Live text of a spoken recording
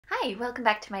Hi, welcome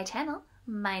back to my channel.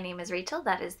 My name is Rachel,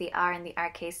 that is the R in the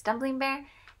RK Stumbling Bear,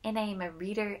 and I am a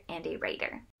reader and a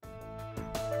writer.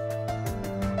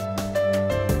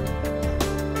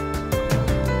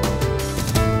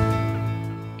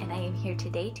 And I am here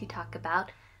today to talk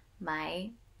about my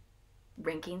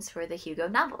rankings for the Hugo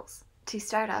novels. To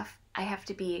start off, I have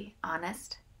to be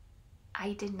honest,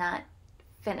 I did not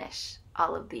finish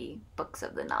all of the books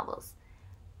of the novels,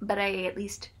 but I at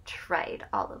least tried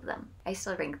all of them. I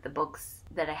still rank the books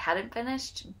that I hadn't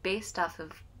finished based off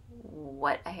of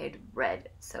what I had read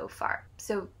so far.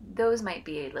 So those might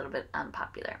be a little bit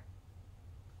unpopular.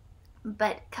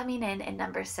 But coming in at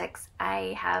number 6,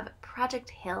 I have Project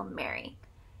Hail Mary.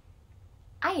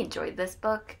 I enjoyed this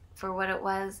book for what it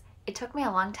was. It took me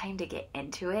a long time to get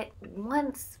into it.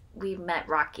 Once we met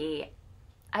Rocky,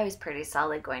 I was pretty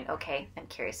solid going, okay, I'm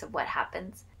curious of what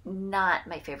happens. Not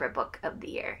my favorite book of the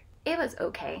year. It was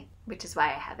okay, which is why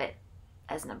I have it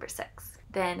as number 6.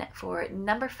 Then for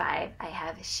number 5, I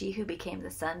have She Who Became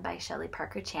the Sun by Shelley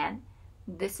Parker Chan.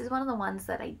 This is one of the ones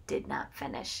that I did not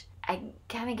finish. I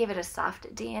kind of gave it a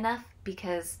soft DNF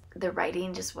because the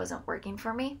writing just wasn't working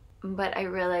for me. But I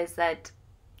realized that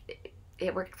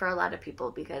it worked for a lot of people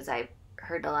because I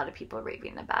heard a lot of people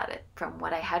raving about it. From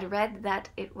what I had read, that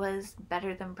it was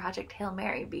better than Project Hail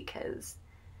Mary because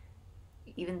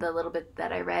even the little bit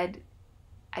that I read,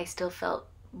 I still felt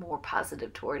more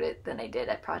positive toward it than I did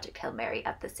at Project Hail Mary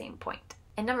at the same point.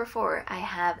 And number 4, I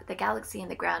have The Galaxy and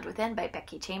the Ground Within by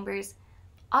Becky Chambers.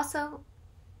 Also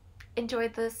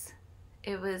enjoyed this.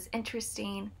 It was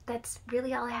interesting. That's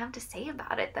really all I have to say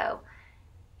about it though.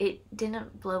 It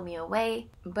didn't blow me away,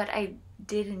 but I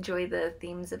did enjoy the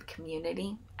themes of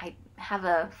community. I have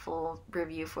a full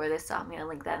review for this, so I'm going to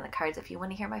link that in the cards if you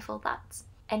want to hear my full thoughts.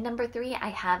 And number 3, I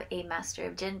have A Master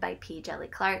of Gin by P. Jelly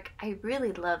Clark. I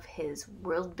really love his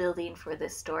world building for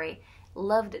this story.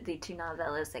 Loved the 2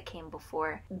 novellas that came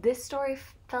before. This story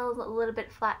fell a little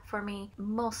bit flat for me,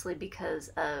 mostly because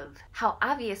of how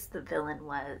obvious the villain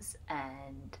was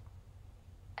and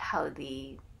how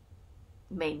the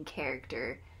main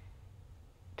character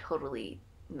totally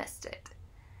missed it.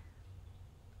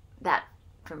 That,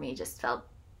 for me, just felt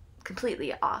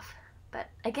completely off. But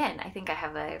again, I think I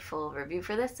have a full review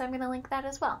for this, so I'm going to link that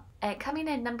as well. Coming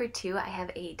in number 2, I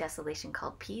have A Desolation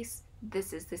Called Peace.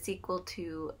 This is the sequel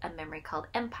to A Memory Called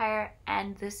Empire,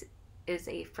 and this is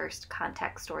a first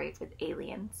contact story with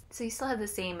aliens. So you still have the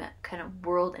same kind of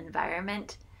world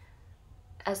environment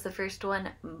as the first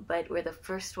one, but where the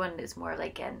first one is more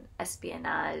like an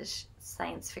espionage,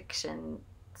 science fiction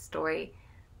story.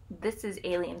 This is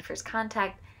Alien First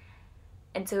Contact,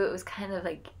 and so it was kind of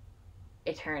like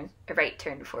a right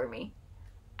turn for me.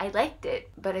 I liked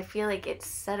it, but I feel like it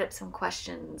set up some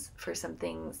questions for some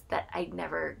things that I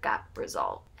never got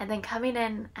resolved. And then coming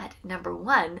in at number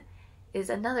 1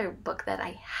 is another book that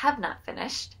I have not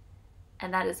finished,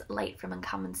 and that is Light from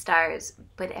Uncommon Stars.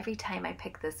 But every time I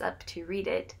pick this up to read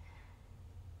it,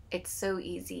 it's so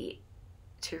easy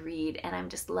to read and I'm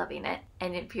just loving it.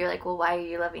 And if you're like, well, why are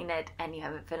you loving it and you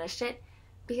haven't finished it?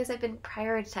 Because I've been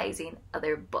prioritizing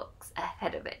other books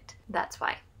ahead of it. That's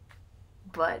why.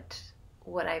 But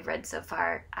what I've read so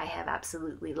far, I have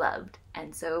absolutely loved.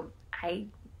 And so I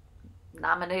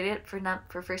nominated it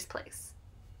for first place.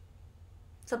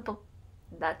 Simple.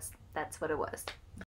 That's what it was.